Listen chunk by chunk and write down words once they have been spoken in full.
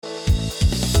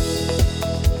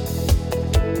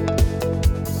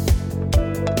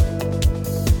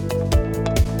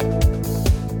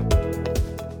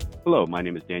Hello, my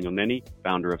name is Daniel Nenny,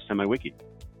 founder of SemiWiki,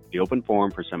 the open forum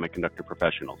for semiconductor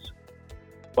professionals.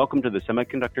 Welcome to the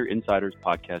Semiconductor Insiders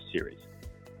podcast series.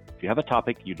 If you have a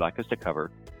topic you'd like us to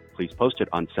cover, please post it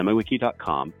on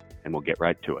semiwiki.com and we'll get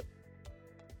right to it.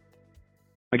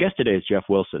 My guest today is Jeff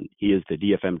Wilson. He is the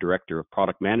DFM Director of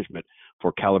Product Management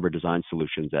for Calibre Design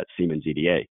Solutions at Siemens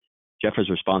EDA. Jeff is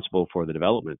responsible for the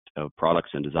development of products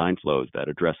and design flows that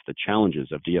address the challenges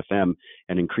of DFM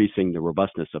and increasing the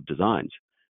robustness of designs.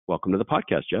 Welcome to the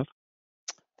podcast, Jeff.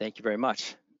 Thank you very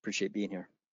much. Appreciate being here.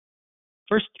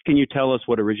 First, can you tell us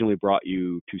what originally brought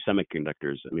you to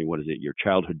semiconductors? I mean, what is it, your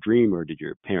childhood dream, or did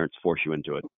your parents force you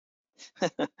into it?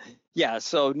 Yeah,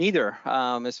 so neither.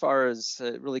 As far as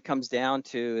it really comes down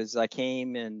to is I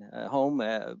came in home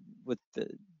had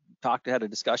a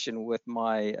discussion with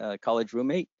my college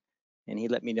roommate, and he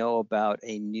let me know about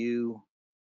a new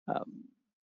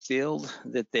field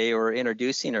that they were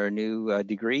introducing, or a new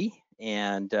degree,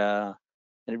 and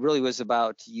it really was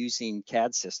about using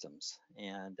CAD systems.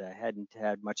 And I hadn't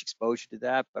had much exposure to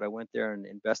that, but I went there and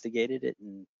investigated it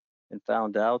and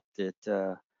found out that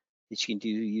you can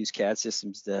use CAD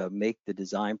systems to make the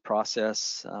design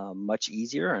process much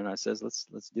easier. And I says,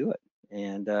 let's do it.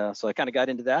 And so I kind of got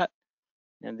into that,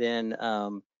 and then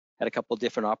had a couple of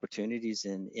different opportunities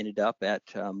and ended up at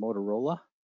Motorola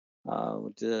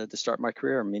to start my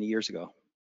career many years ago.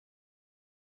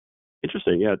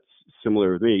 Interesting. Yeah, it's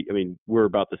similar with me. I mean, we're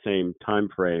about the same time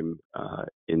frame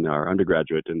in our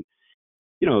undergraduate, and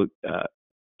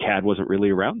CAD wasn't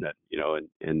really around then,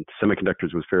 and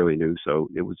semiconductors was fairly new, so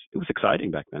it was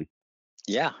exciting back then.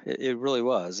 Yeah, it really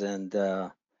was. And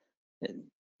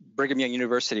Brigham Young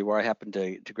University, where I happened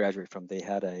to graduate from, they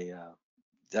had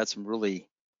some really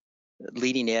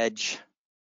leading edge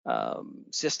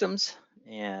systems,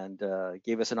 and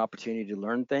gave us an opportunity to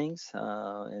learn things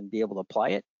and be able to apply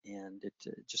it, and it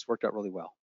just worked out really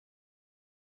well.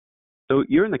 So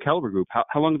you're in the Calibre group.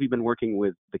 How long have you been working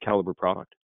with the Calibre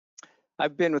product?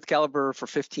 I've been with Calibre for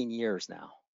 15 years now,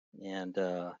 and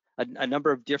a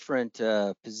number of different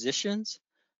positions,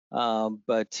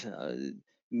 but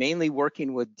mainly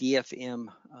working with DFM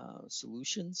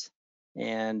solutions,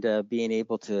 and being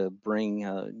able to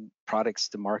bring products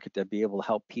to market that be able to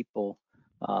help people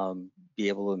be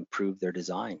able to improve their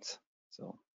designs.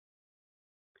 So.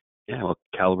 Yeah, well,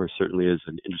 Calibre certainly is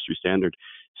an industry standard.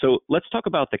 So let's talk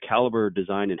about the Calibre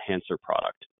Design Enhancer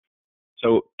product.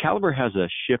 So Calibre has a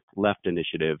shift left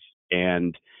initiative,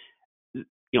 and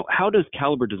how does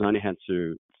Calibre Design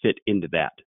Enhancer fit into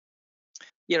that?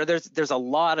 There's a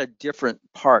lot of different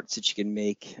parts that you can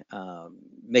make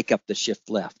up the shift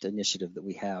left initiative that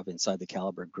we have inside the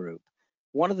Calibre group.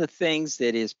 One of the things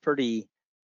that is pretty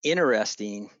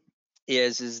interesting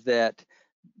is that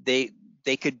they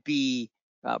could be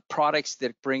products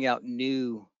that bring out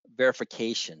new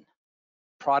verification,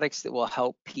 products that will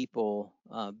help people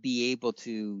be able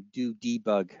to do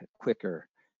debug quicker.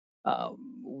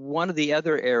 One of the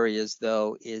other areas,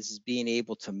 though, is being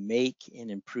able to make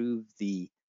and improve the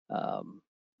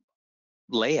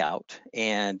layout,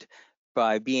 and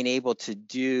by being able to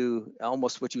do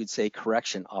almost what you would say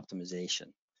correction optimization.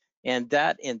 And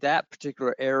that in that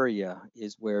particular area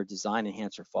is where Design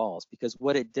Enhancer falls, because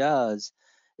what it does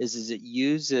is it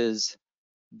uses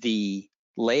the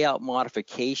layout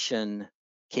modification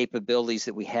capabilities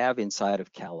that we have inside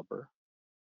of Calibre,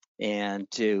 and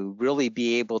to really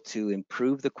be able to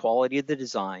improve the quality of the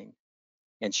design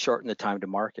and shorten the time to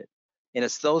market. And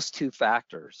it's those two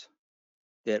factors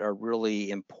that are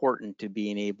really important to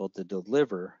being able to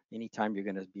deliver anytime you're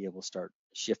going to be able to start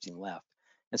shifting left.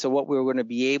 And so what we're going to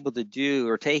be able to do,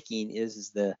 or taking, is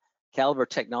the Calibre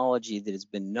technology that has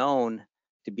been known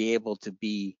to be able to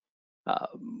be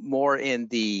more in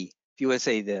the, if you would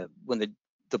say, when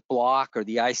the block or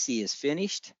the IC is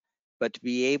finished, but to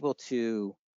be able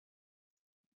to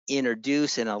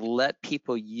introduce and let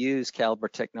people use Calibre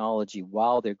technology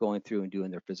while they're going through and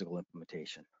doing their physical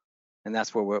implementation. And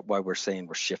that's why we're saying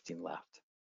we're shifting left.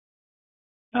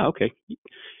 Oh, okay.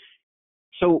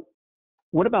 So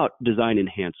what about Design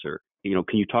Enhancer? Can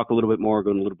you talk a little bit more,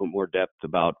 go in a little bit more depth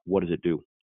about what does it do?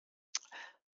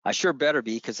 I sure better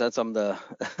be, because I'm the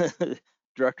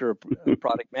director of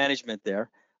product management there.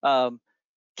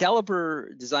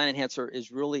 Calibre Design Enhancer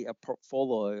is really a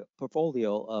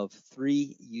portfolio of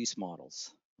 3 use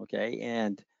models, okay?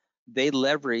 And they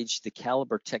leverage the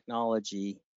Calibre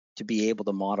technology to be able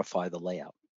to modify the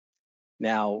layout.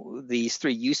 Now, these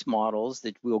 3 use models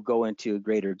that we'll go into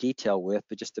greater detail with,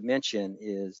 but just to mention,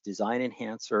 is Design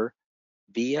Enhancer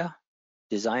VIA,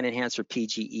 Design Enhancer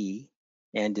PGE,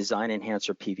 and Design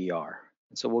Enhancer PVR.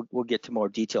 And so we'll get to more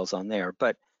details on there.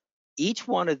 But each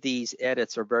one of these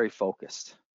edits are very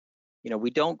focused. we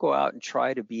don't go out and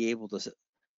try to be able to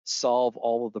solve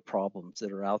all of the problems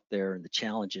that are out there and the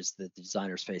challenges that the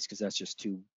designers face, because that's just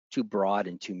too broad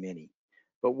and too many.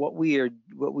 But what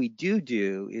we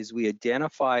do is we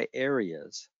identify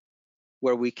areas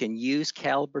where we can use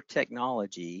Calibre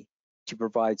technology to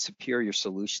provide superior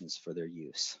solutions for their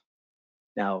use.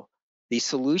 Now, the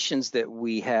solutions that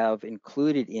we have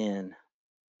included in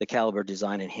the Calibre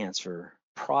Design Enhancer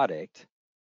product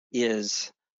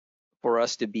is for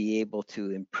us to be able to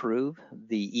improve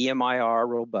the EMIR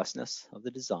robustness of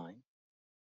the design,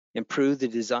 improve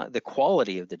the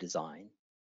quality of the design,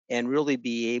 and really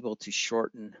be able to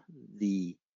shorten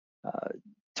the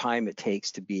time it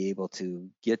takes to be able to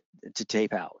get to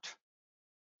tape out.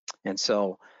 And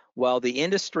so while the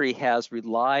industry has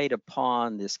relied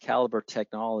upon this Calibre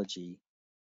technology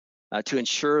to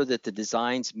ensure that the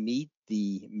designs meet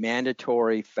the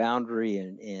mandatory foundry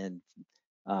and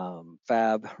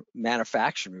fab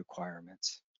manufacturing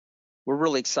requirements, we're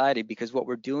really excited because what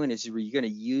we're doing is we're going to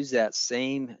use that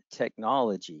same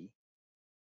technology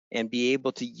and be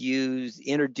able to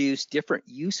introduce different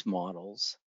use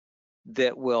models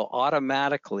that will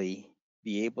automatically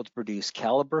be able to produce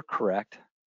Calibre correct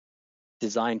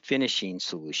design finishing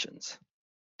solutions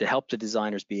to help the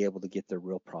designers be able to get their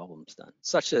real problems done,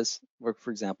 such as, for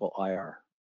example, IR,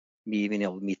 being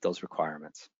able to meet those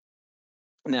requirements.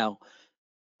 Now,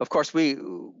 of course, we're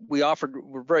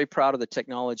very proud of the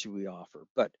technology we offer,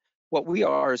 but what we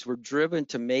are is we're driven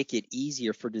to make it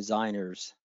easier for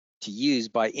designers to use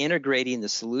by integrating the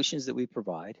solutions that we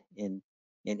provide in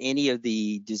any of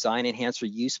the design enhancer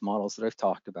use models that I've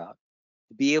talked about,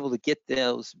 to be able to get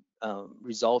those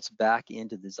results back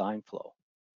into design flow.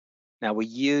 Now, we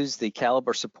use the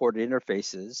Calibre supported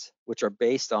interfaces, which are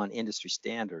based on industry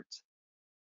standards,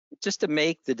 just to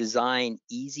make the design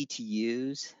easy to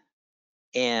use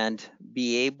and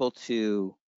be able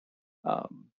to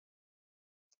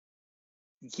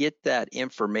get that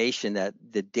information, that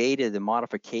the data, the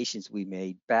modifications we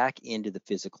made back into the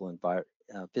physical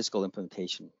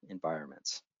implementation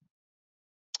environments.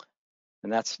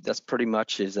 And that's pretty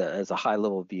much as a high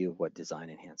level view of what Design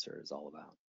Enhancer is all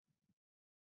about.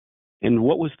 And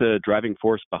what was the driving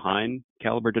force behind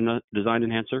Calibre Design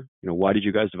Enhancer? Why did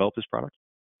you guys develop this product?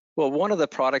 Well, one of the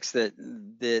products that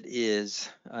is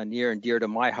near and dear to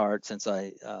my heart, since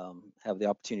I have the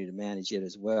opportunity to manage it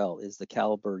as well, is the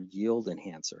Calibre Yield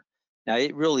Enhancer. Now,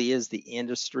 it really is the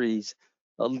industry's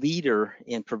leader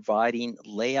in providing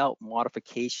layout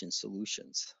modification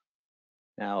solutions.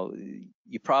 Now,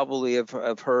 you probably have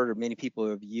heard, or many people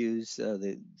have used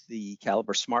the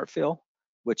Calibre Smart Fill,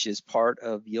 which is part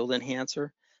of Yield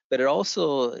Enhancer, but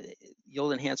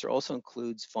Yield Enhancer also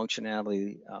includes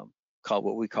functionality called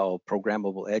what we call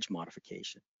programmable edge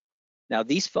modification. Now,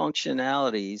 these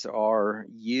functionalities are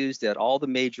used at all the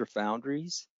major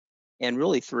foundries and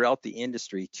really throughout the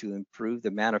industry to improve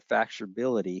the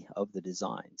manufacturability of the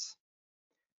designs.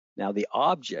 Now, the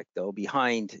object, though,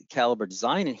 behind Calibre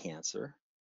Design Enhancer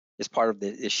as part of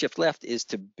the shift left is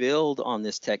to build on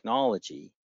this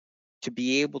technology to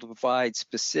be able to provide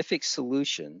specific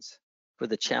solutions for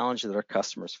the challenge that our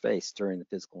customers face during the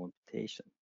physical implementation.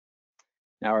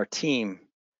 Now, our team,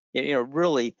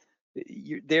 really,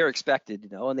 they're expected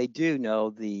to know, and they do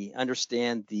know,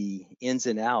 understand the ins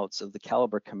and outs of the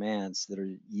Calibre commands that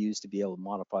are used to be able to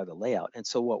modify the layout. And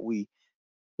so what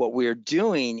we're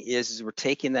doing is we're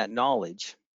taking that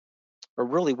knowledge, or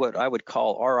really what I would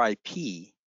call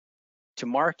RIP, to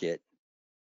market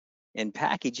and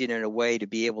package it in a way to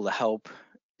be able to help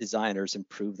designers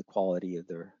improve the quality of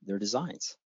their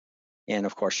designs, and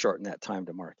of course shorten that time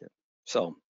to market.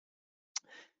 So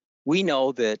we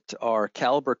know that our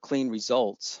Calibre clean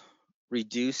results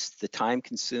reduce the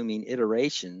time-consuming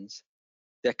iterations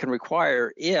that can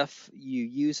require if you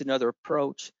use another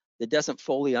approach that doesn't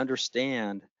fully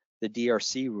understand the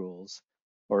DRC rules,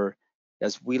 or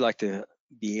as we like to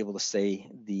be able to say,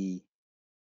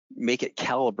 make it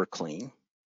Calibre clean.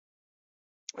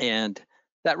 And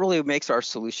that really makes our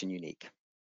solution unique.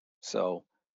 So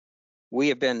we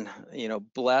have been,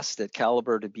 blessed at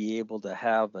Calibre to be able to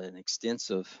have an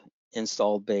extensive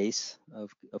installed base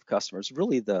of customers.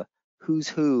 Really, the who's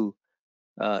who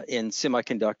in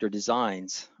semiconductor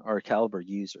designs are Calibre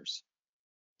users.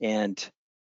 And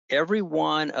every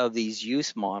one of these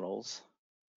use models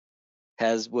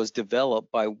was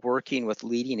developed by working with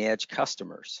leading edge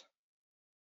customers.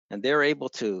 And they're able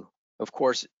to, of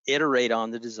course, iterate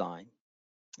on the design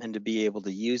and to be able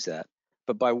to use that.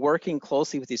 But by working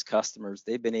closely with these customers,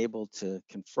 they've been able to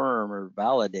confirm or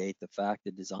validate the fact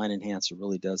that Design Enhancer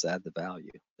really does add the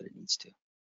value that it needs to.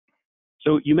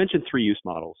 So you mentioned 3 use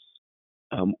models.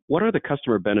 What are the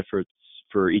customer benefits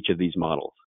for each of these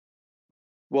models?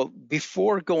 Well,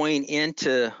 before going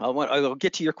into, I'll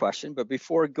get to your question, but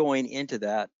before going into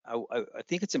that, I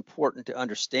think it's important to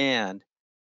understand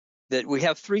that we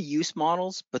have 3 use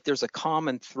models, but there's a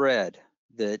common thread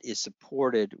that is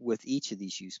supported with each of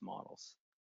these use models.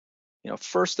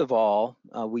 First of all,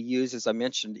 we use, as I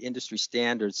mentioned, industry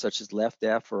standards such as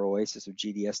LeftF or Oasis or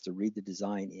GDS to read the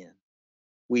design in.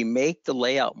 We make the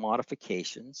layout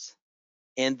modifications,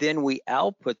 and then we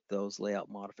output those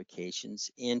layout modifications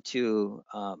into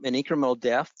an incremental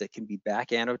def that can be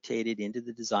back annotated into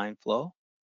the design flow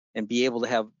and be able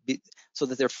to so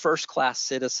that they're first-class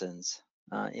citizens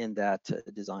in that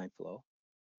design flow.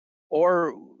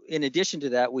 Or in addition to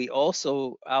that, we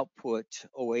also output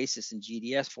Oasis and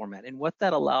GDS format. And what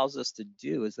that allows us to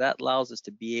do is that allows us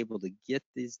to be able to get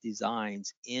these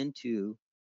designs into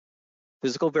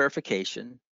physical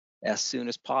verification as soon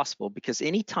as possible, because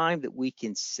any time that we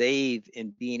can save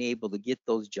in being able to get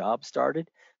those jobs started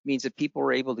means that people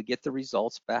are able to get the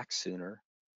results back sooner,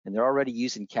 and they're already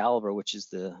using Calibre, which is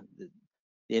the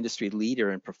industry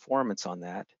leader in performance on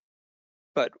that.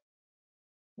 But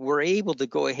we're able to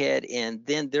go ahead and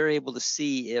then they're able to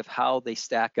see how they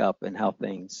stack up and how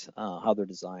their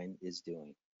design is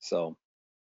doing. So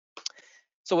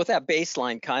with that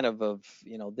baseline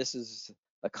this is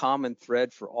a common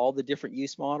thread for all the different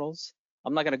use models.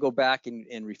 I'm not going to go back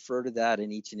and refer to that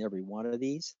in each and every one of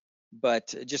these,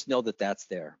 but just know that that's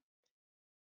there.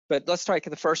 But let's try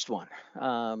the first one,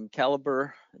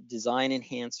 Calibre Design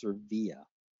Enhancer VIA.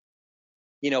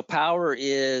 Power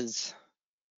is,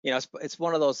 it's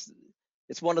one of those,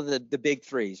 it's one of the big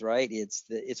 3s, right?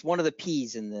 It's one of the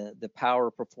P's in the power,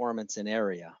 performance, and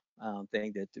area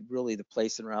thing that really the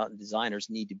place and route and designers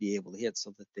need to be able to hit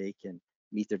so that they can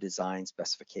meet their design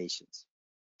specifications.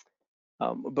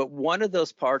 But one of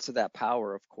those parts of that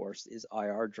power, of course, is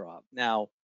IR drop. Now,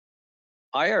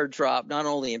 IR drop not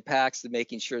only impacts the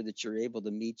making sure that you're able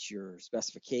to meet your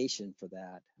specification for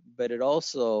that, but it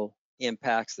also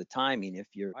impacts the timing. If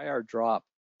your IR drop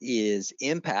is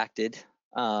impacted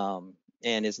and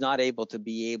is not able to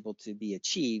be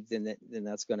achieved, then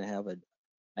that's going to have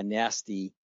a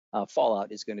nasty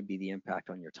fallout. Is going to be the impact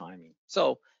on your timing.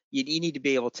 So you need to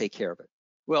be able to take care of it.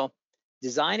 Well,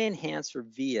 Design Enhancer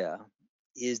VIA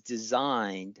is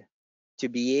designed to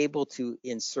be able to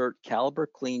insert Calibre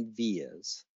clean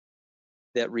vias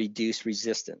that reduce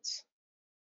resistance.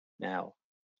 Now,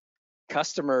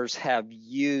 customers have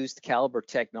used Calibre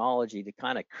technology to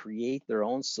kind of create their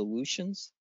own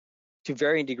solutions to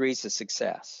varying degrees of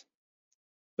success.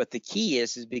 But the key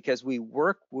is because we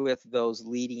work with those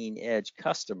leading edge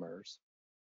customers,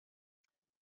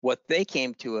 what they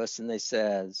came to us and they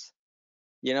says,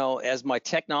 as my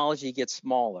technology gets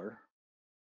smaller,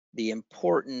 the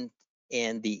important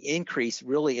and the increase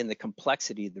really in the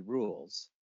complexity of the rules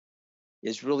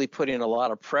is really putting a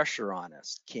lot of pressure on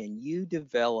us. Can you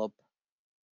develop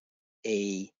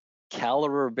a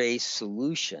Calibre-based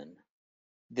solution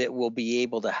that will be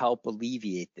able to help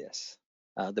alleviate this,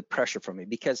 the pressure from it?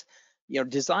 Because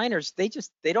designers,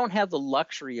 they don't have the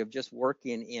luxury of just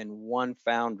working in one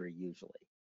foundry usually,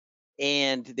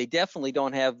 and they definitely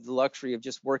don't have the luxury of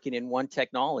just working in one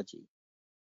technology.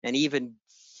 And even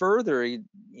further,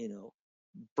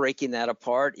 breaking that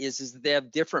apart is that they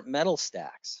have different metal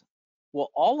stacks. Well,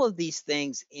 all of these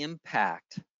things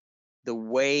impact the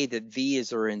way that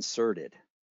vias are inserted.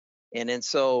 And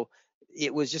so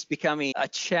it was just becoming a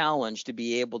challenge to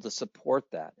be able to support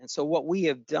that. And so what we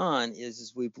have done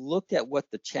is we've looked at what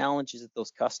the challenges that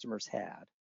those customers had.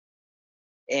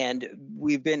 And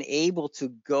we've been able to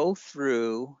go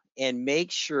through and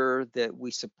make sure that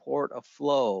we support a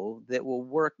flow that will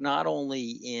work not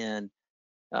only in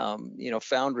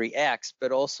Foundry X,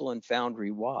 but also in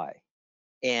Foundry Y,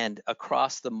 and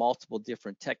across the multiple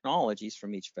different technologies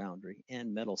from each foundry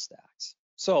and metal stacks.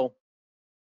 So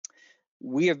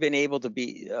we have been able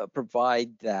to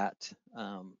provide that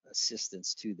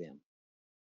assistance to them.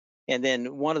 And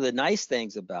then one of the nice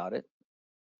things about it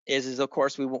is of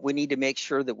course we need to make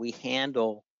sure that we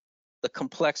handle the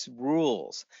complex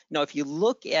rules. Now, if you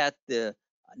look at the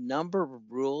number of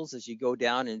rules as you go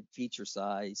down in feature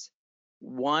size,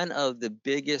 one of the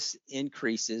biggest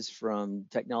increases from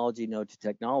technology node to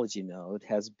technology node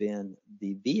has been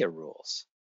the VIA rules.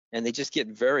 And they just get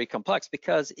very complex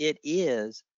because it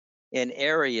is an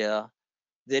area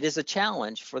that is a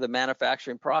challenge for the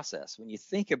manufacturing process. When you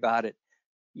think about it,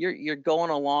 you're going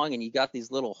along and you got these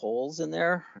little holes in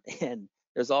there, and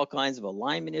there's all kinds of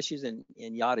alignment issues and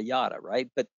yada yada, right?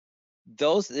 But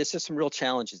there's just some real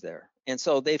challenges there. And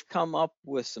so they've come up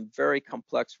with some very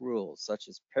complex rules, such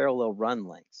as parallel run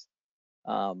lengths,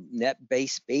 net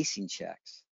base spacing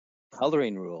checks,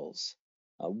 coloring rules,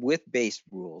 width-based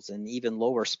rules, and even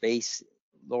lower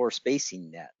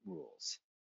spacing net rules.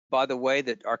 By the way,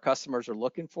 that our customers are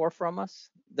looking for from us,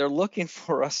 they're looking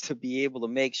for us to be able to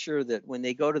make sure that when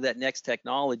they go to that next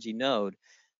technology node,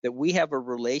 that we have a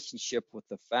relationship with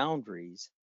the foundries.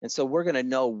 And so we're going to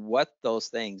know what those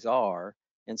things are.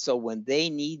 And so when they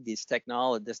need this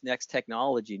next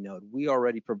technology node, we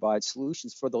already provide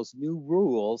solutions for those new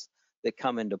rules that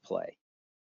come into play.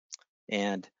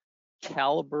 And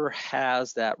Calibre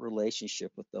has that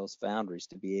relationship with those foundries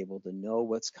to be able to know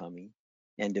what's coming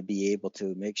and to be able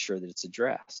to make sure that it's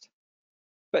addressed.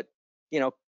 But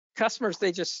customers,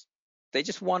 they just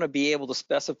want to be able to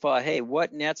specify, hey,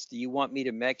 what nets do you want me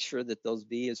to make sure that those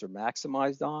vias are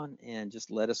maximized on, and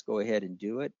just let us go ahead and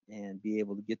do it and be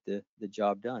able to get the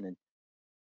job done. And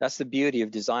that's the beauty of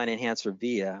Design Enhancer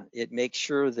via. It makes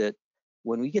sure that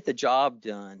when we get the job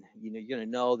done, you're going to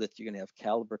know that you're going to have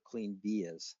Calibre clean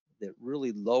vias that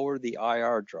really lower the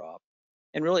IR drop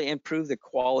and really improve the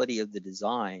quality of the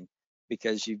design,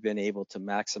 because you've been able to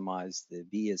maximize the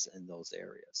vias in those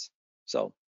areas.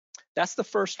 So that's the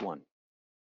first one.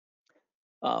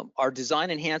 Our Design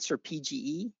Enhancer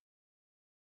PGE,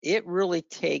 it really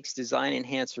takes Design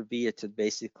Enhancer via to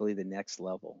basically the next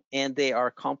level, and they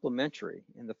are complementary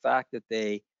in the fact that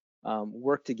they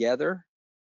work together.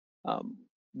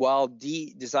 While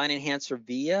Design Enhancer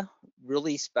via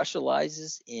really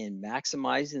specializes in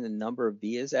maximizing the number of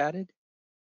vias added,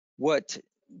 what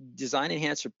Design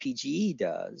Enhancer PGE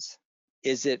does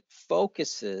is it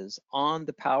focuses on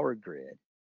the power grid,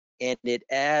 and it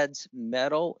adds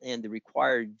metal and the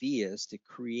required vias to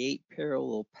create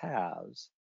parallel paths,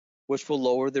 which will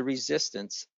lower the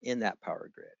resistance in that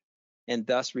power grid and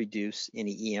thus reduce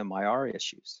any EMIR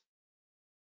issues.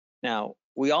 Now,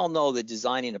 we all know that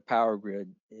designing a power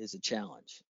grid is a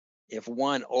challenge. If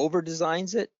one over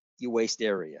designs it, you waste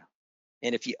area.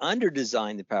 And if you under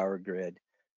design the power grid,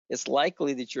 it's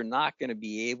likely that you're not going to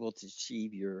be able to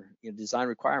achieve your design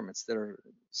requirements that are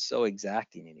so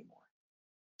exacting anymore.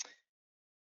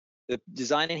 The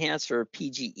Design Enhancer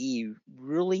PGE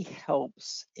really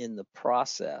helps in the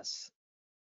process,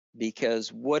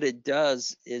 because what it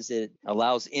does is it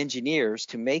allows engineers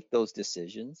to make those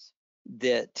decisions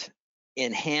that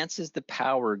enhances the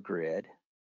power grid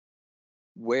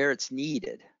where it's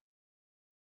needed,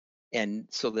 and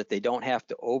so that they don't have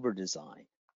to over design.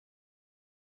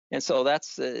 And so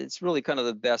that's it's really kind of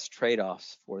the best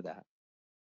trade-offs for that.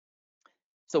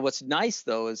 So what's nice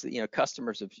though is that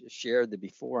customers have shared the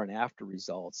before and after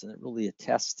results, and it really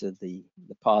attests to the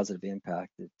positive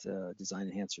impact that Design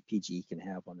Enhancer PGE can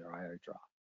have on their IR drop.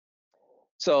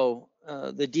 So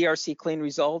the DRC clean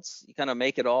results kind of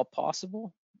make it all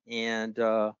possible, and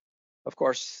of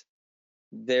course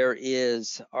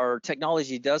our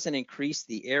technology doesn't increase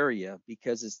the area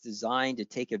because it's designed to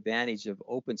take advantage of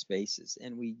open spaces,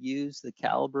 and we use the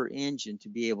Calibre engine to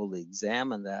be able to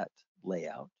examine that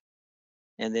layout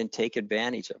and then take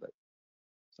advantage of it.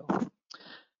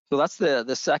 So that's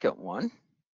the second one.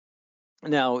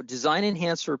 Now, Design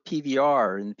Enhancer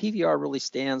PVR, and PVR really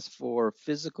stands for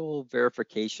Physical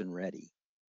Verification Ready.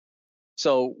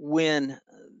 So when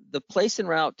the place and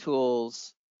route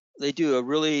tools, they do a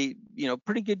really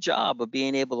pretty good job of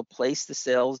being able to place the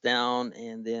cells down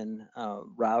and then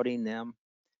routing them.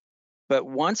 But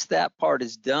once that part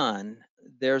is done,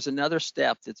 there's another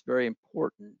step that's very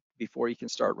important before you can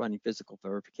start running physical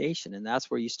verification, and that's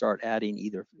where you start adding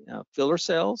either filler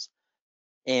cells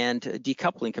and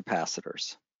decoupling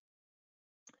capacitors.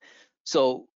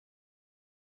 So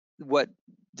what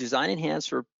Design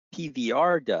Enhancer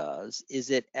PVR does is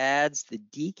it adds the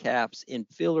decaps in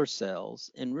filler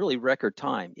cells in really record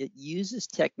time. It uses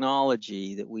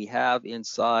technology that we have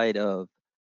inside of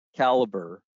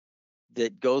Calibre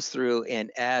that goes through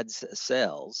and adds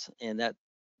cells, and that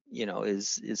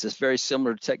is this very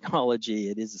similar technology.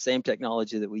 It is the same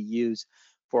technology that we use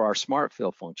for our smart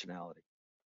fill functionality.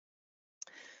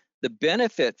 The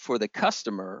benefit for the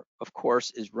customer, of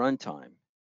course, is runtime.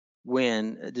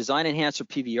 When Design Enhancer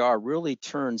PVR really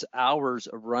turns hours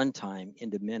of runtime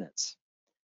into minutes.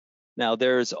 Now,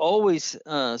 there's always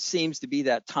seems to be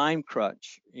that time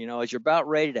crunch, as you're about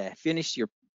ready to finish your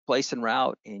place and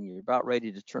route and you're about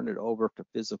ready to turn it over to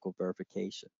physical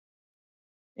verification.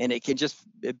 And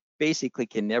it basically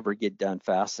can never get done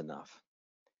fast enough.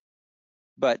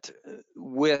 But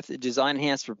with Design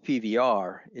Enhancer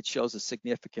PVR, it shows a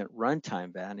significant runtime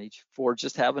advantage for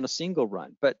just having a single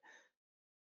run. But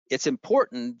it's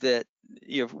important that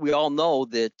we all know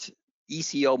that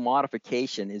ECO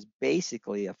modification is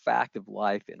basically a fact of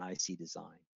life in IC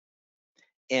design.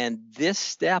 And this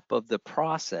step of the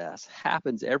process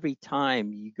happens every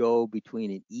time you go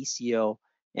between an ECO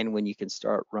and when you can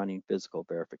start running physical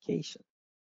verification.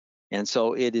 And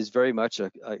so it is very much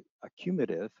a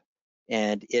cumulative,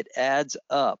 and it adds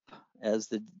up as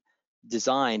the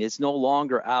design. It's no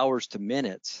longer hours to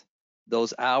minutes.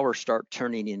 Those hours start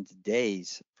turning into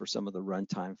days for some of the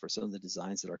runtime, for some of the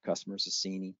designs that our customers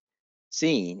are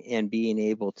seeing, and being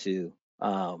able to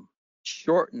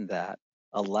shorten that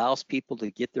allows people to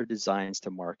get their designs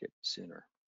to market sooner.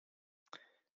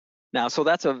 Now, so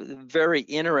that's a very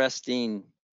interesting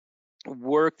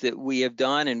work that we have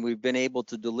done, and we've been able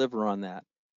to deliver on that.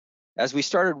 As we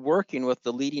started working with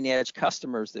the leading edge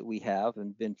customers that we have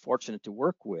and been fortunate to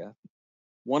work with,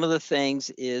 one of the things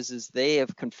is they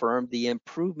have confirmed the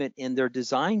improvement in their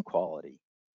design quality,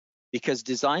 because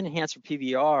Design Enhancer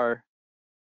PVR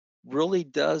really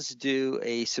does do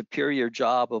a superior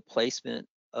job of placement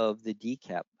of the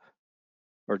decap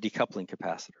or decoupling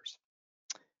capacitors.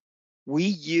 We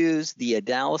use the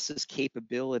analysis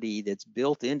capability that's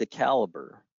built into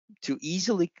Calibre to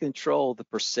easily control the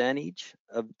percentage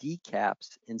of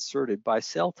decaps inserted by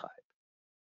cell type.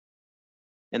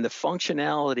 And the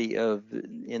functionality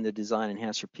in the Design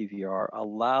Enhancer PVR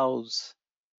allows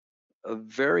a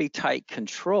very tight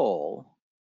control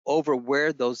over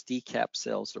where those decap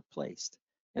cells are placed.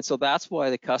 And so that's why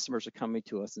the customers are coming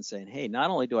to us and saying, hey, not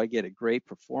only do I get a great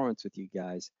performance with you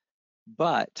guys,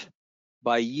 but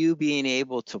by you being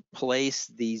able to place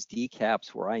these decaps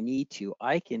where I need to,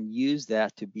 I can use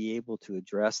that to be able to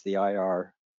address the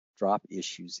IR drop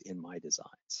issues in my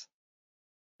designs.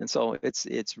 And so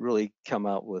it's really come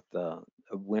out with a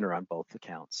winner on both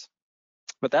accounts.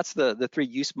 But that's the three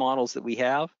use models that we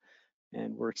have,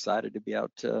 and we're excited to be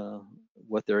out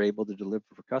what they're able to deliver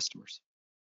for customers.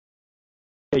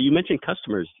 Yeah, you mentioned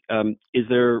customers. Is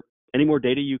there any more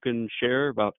data you can share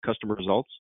about customer results?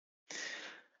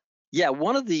 Yeah,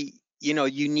 one of the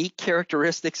unique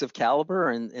characteristics of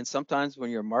Calibre, and sometimes when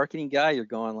you're a marketing guy, you're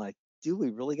going like, do we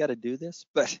really got to do this?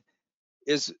 But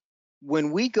is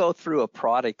when we go through a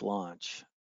product launch,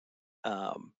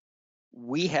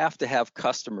 we have to have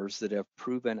customers that have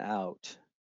proven out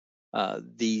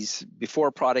these before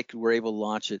a product we're able to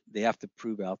launch it. They have to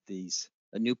prove out these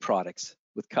new products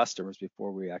with customers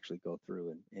before we actually go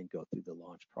through and go through the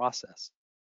launch process.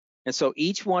 And so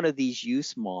each one of these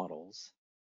use models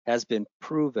has been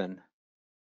proven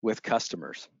with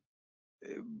customers.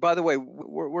 By the way,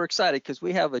 we're excited because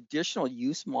we have additional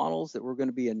use models that we're going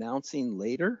to be announcing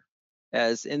later,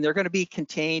 and they're going to be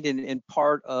contained in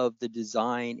part of the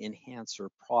Design Enhancer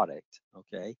product,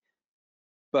 okay?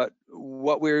 But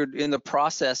what we're in the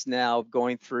process now of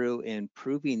going through and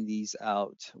proving these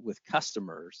out with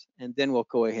customers, and then we'll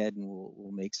go ahead and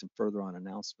we'll make some further on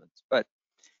announcements. But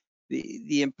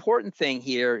the important thing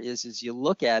here is you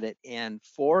look at it, and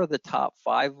 4 of the top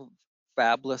 5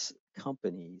 fabless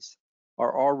companies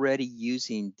are already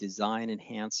using Design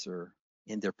Enhancer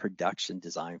in their production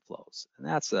design flows, and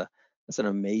that's an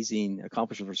amazing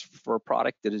accomplishment for a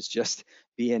product that is just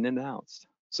being announced.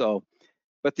 So,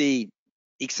 but the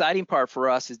exciting part for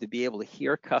us is to be able to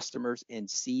hear customers and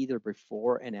see their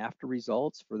before and after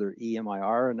results for their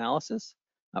EMIR analysis,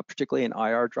 particularly in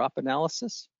IR drop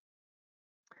analysis.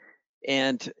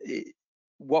 And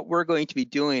what we're going to be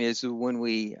doing is when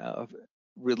we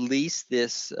release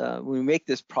this, when we make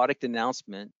this product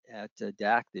announcement at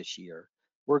DAC this year,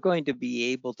 we're going to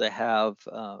be able to have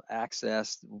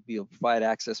access, we'll be able to provide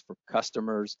access for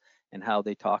customers and how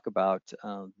they talk about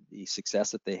the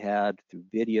success that they had through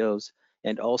videos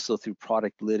and also through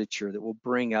product literature that will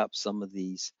bring up some of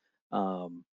these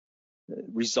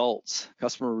results,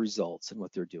 customer results and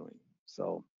what they're doing.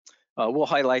 So we'll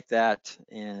highlight that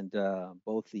and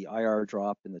both the IR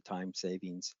drop and the time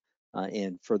savings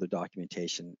and further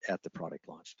documentation at the product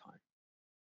launch time.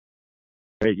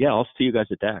 Great. Yeah, I'll see you guys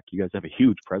at DAC. You guys have a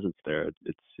huge presence there.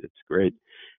 It's great.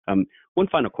 One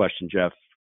final question, Jeff.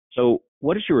 So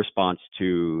what is your response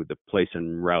to the place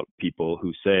and route people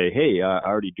who say, hey, I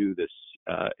already do this.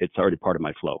 It's already part of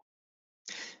my flow?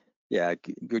 Yeah,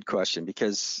 good question,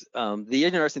 because the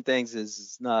interesting things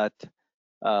is not,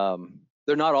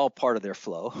 they're not all part of their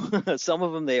flow. Some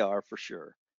of them they are for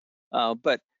sure.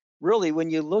 But really, when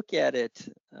you look at it,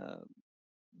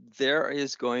 there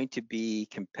is going to be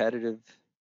competitive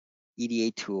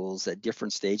EDA tools at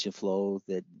different stage of flow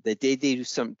that they do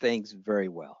some things very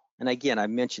well. And again, I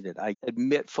mentioned it. I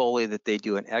admit fully that they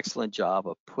do an excellent job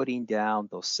of putting down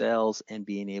those cells and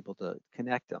being able to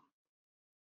connect them.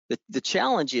 The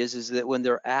challenge is that when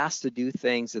they're asked to do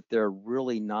things that they're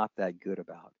really not that good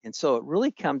about. And so it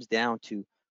really comes down to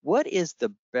what is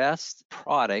the best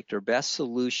product or best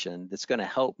solution that's going to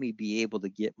help me be able to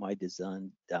get my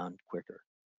design done quicker?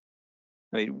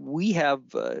 I mean, we have,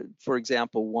 for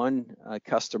example, one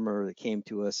customer that came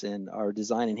to us in our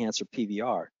design enhancer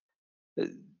PVR.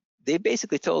 They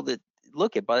basically told that,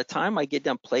 look, by the time I get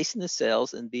done placing the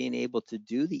cells and being able to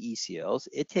do the ECLs,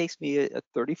 it takes me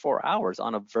 34 hours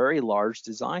on a very large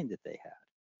design that they had.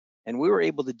 And we were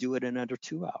able to do it in under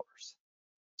 2 hours.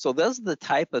 So those are the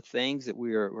type of things that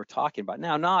we're talking about.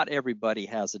 Now, not everybody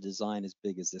has a design as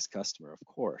big as this customer, of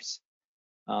course.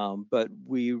 But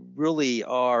we really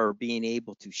are being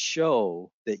able to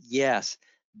show that, yes,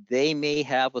 they may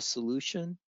have a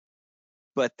solution,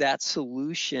 but that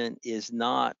solution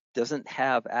doesn't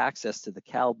have access to the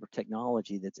Calibre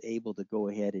technology that's able to go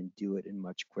ahead and do it in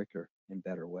much quicker and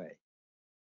better way.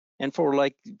 And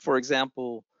for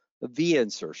example, the via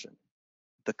insertion,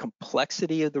 the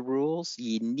complexity of the rules,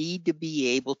 you need to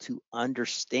be able to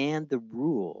understand the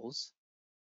rules,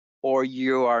 or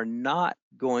you are not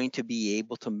going to be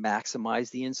able to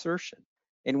maximize the insertion.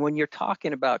 And when you're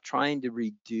talking about trying to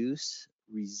reduce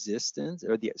resistance,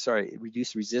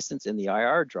 reduce resistance in the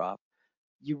IR drop,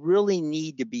 you really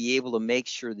need to be able to make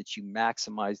sure that you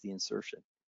maximize the insertion.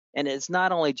 And it's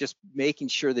not only just making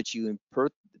sure that you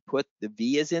put the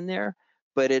vias in there,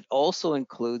 but it also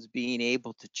includes being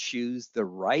able to choose the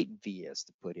right vias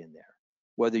to put in there,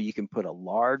 whether you can put a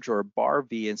large or a bar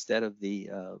via instead of the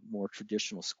more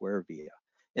traditional square via.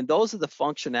 And those are the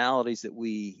functionalities that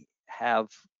we have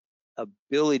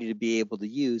ability to be able to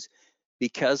use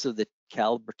because of the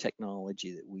Calibre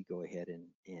technology that we go ahead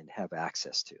and have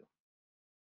access to.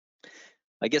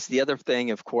 I guess the other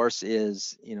thing, of course,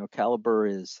 is, Calibre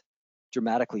is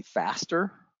dramatically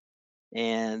faster.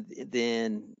 And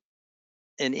then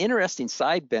an interesting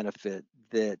side benefit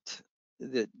that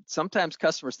sometimes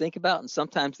customers think about and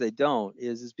sometimes they don't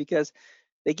is because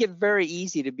they get very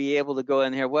easy to be able to go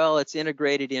in here, well, it's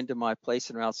integrated into my place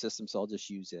and route system, so I'll just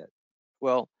use it.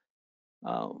 Well,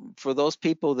 for those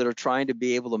people that are trying to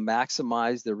be able to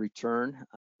maximize their return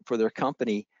for their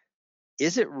company,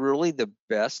 is it really the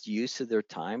best use of their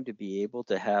time to be able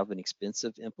to have an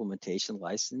expensive implementation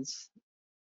license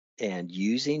and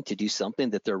using to do something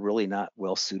that they're really not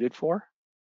well suited for?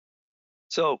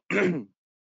 So it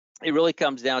really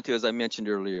comes down to, as I mentioned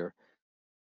earlier,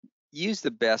 use the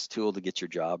best tool to get your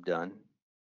job done.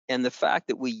 And the fact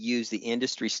that we use the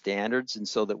industry standards and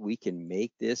so that we can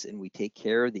make this and we take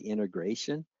care of the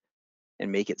integration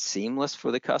and make it seamless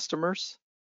for the customers,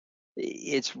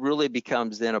 it really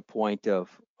becomes then a point of,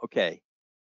 okay,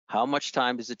 how much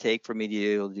time does it take for me to be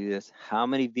able to do this? How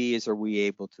many vias are we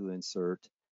able to insert?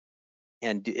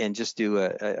 And just do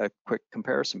a quick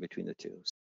comparison between the two.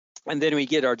 And then we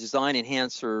get our design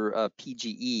enhancer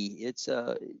PGE. It's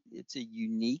a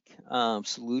unique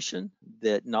solution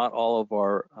that not all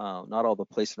the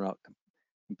place and route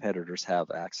competitors have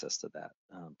access to that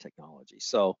technology.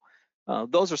 So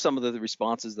those are some of the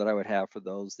responses that I would have for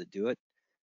those that do it.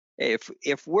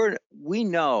 We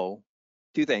know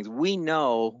two things. We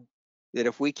know that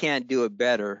if we can't do it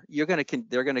better, they're going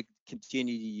to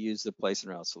continue to use the place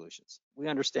and route solutions. We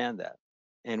understand that.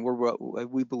 And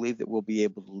we believe that we'll be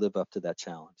able to live up to that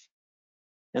challenge.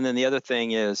 And then the other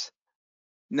thing is,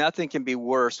 nothing can be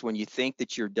worse when you think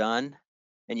that you're done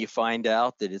and you find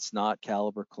out that it's not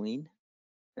Calibre clean.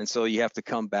 And so you have to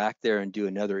come back there and do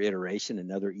another iteration,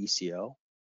 another ECO.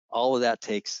 All of that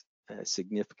takes a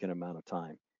significant amount of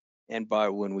time. And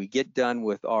when we get done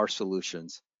with our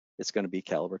solutions, it's going to be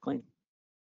Calibre clean.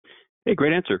 Hey,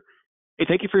 great answer. Hey,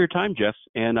 thank you for your time, Jeff.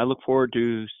 And I look forward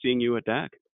to seeing you at DAG.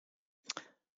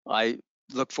 I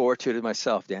look forward to it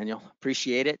myself, Daniel.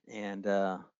 Appreciate it, and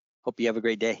hope you have a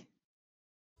great day.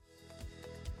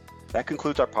 That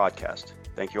concludes our podcast.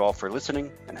 Thank you all for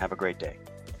listening, and have a great day.